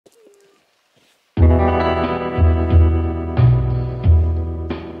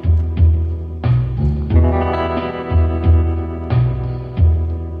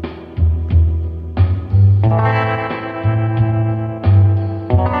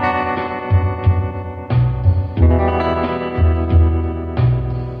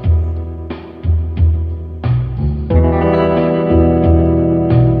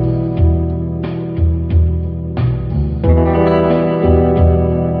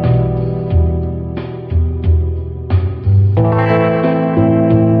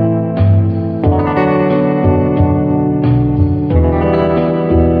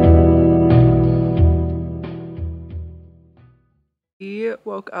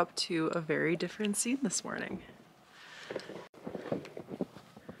up to a very different scene this morning.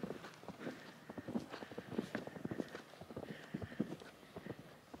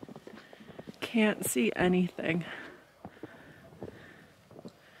 Can't see anything.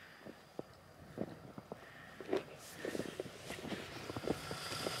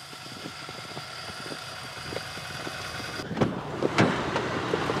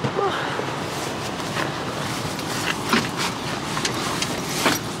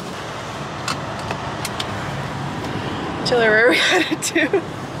 Taylor, where are we headed to?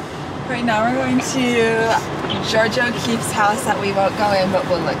 Right now we're going to Geogia O'Keefe's house that we won't go in, but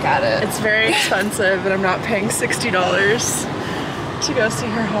we'll look at it. It's very expensive and I'm not paying $60 to go see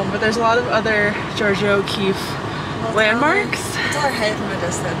her home, but there's a lot of other Geogia O'Keefe landmarks. It's our head from a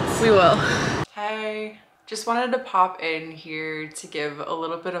distance. We will. Hey, just wanted to pop in here to give a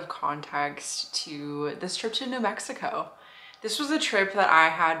little bit of context to this trip to New Mexico. This was a trip that I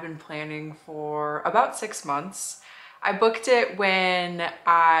had been planning for about 6 months. I booked it when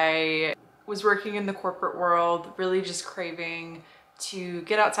I was working in the corporate world, really just craving to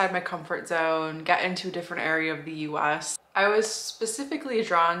get outside my comfort zone, get into a different area of the US. I was specifically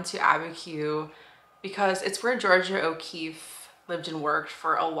drawn to Abiquiu because it's where Geogia O'Keefe lived and worked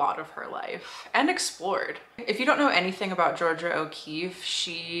for a lot of her life and explored. If you don't know anything about Geogia O'Keeffe,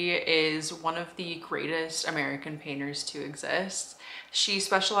 she is one of the greatest American painters to exist. She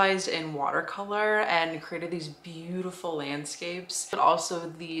specialized in watercolor and created these beautiful landscapes, but also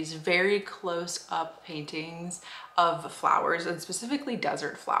these very close-up paintings of flowers, and specifically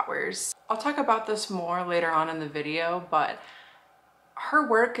desert flowers. I'll talk about this more later on in the video, but her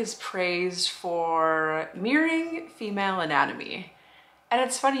work is praised for mirroring female anatomy. And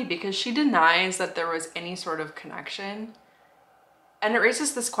it's funny because she denies that there was any sort of connection. And it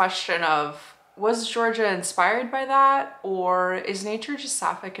raises this question of, was Geogia inspired by that, or is nature just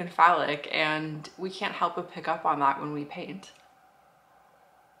sapphic and phallic and we can't help but pick up on that when we paint?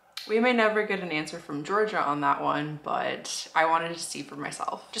 We may never get an answer from Geogia on that one, but I wanted to see for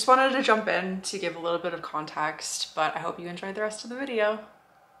myself. Just wanted to jump in to give a little bit of context, but I hope you enjoyed the rest of the video.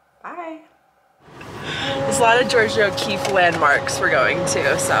 Bye. There's a lot of Geogia O'Keeffe landmarks we're going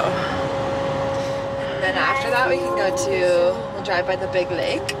to, so. And then after that we can we'll drive by the big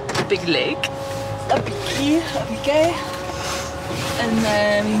lake. The big lake. Abiquiu. And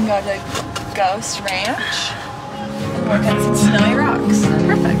then we can go to Ghost Ranch and work on some snowy rocks.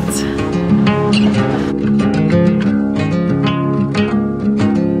 Perfect.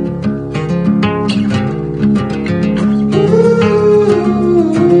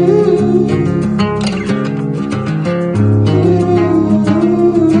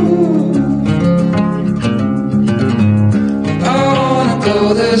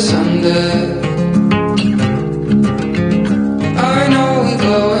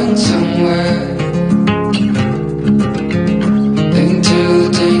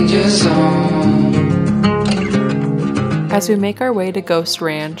 As we make our way to Ghost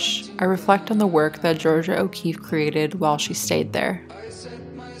Ranch, I reflect on the work that Geogia O'Keeffe created while she stayed there.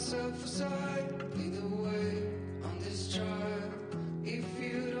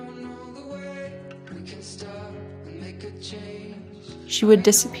 She would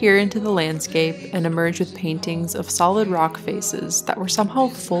disappear into the landscape and emerge with paintings of solid rock faces that were somehow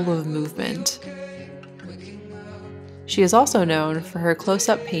full of movement. She is also known for her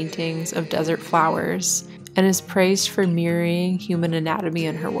close-up paintings of desert flowers and is praised for mirroring human anatomy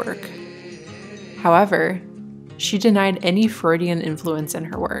in her work. However, she denied any Freudian influence in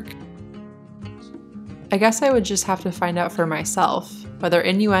her work. I guess I would just have to find out for myself whether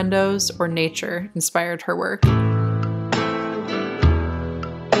innuendos or nature inspired her work.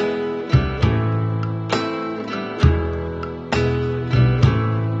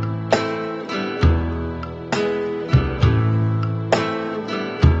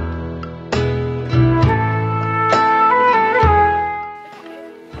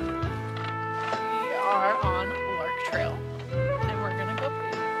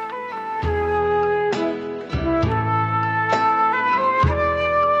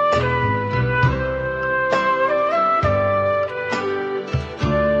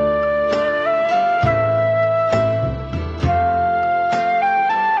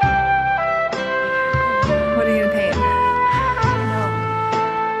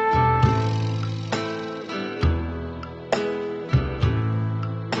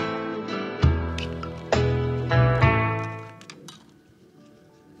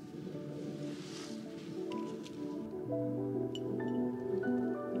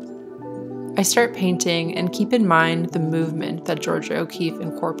 I start painting and keep in mind the movement that Geogia O'Keeffe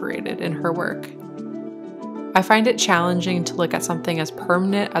incorporated in her work. I find it challenging to look at something as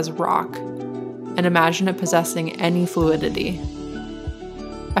permanent as rock and imagine it possessing any fluidity.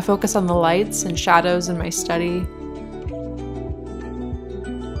 I focus on the lights and shadows in my study.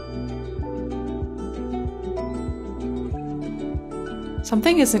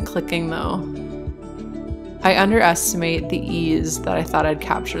 Something isn't clicking though. I underestimate the ease that I thought I'd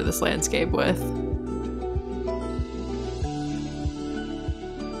capture this landscape with.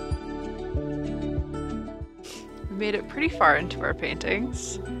 We made it pretty far into our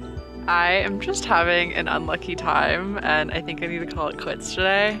paintings. I am just having an unlucky time and I think I need to call it quits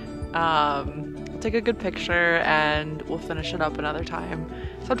today. I'll take a good picture and we'll finish it up another time.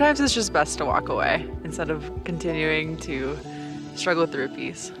 Sometimes it's just best to walk away instead of continuing to struggle through a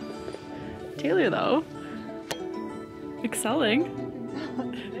piece. Taylor though, excelling.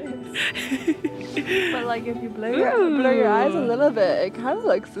 But like if you blur your eyes a little bit, it kind of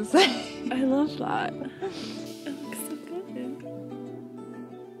looks the same. I love that. It looks so good.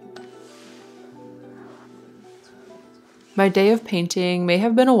 My day of painting may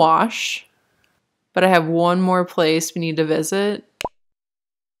have been a wash, but I have one more place we need to visit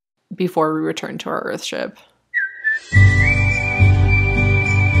before we return to our Earth ship.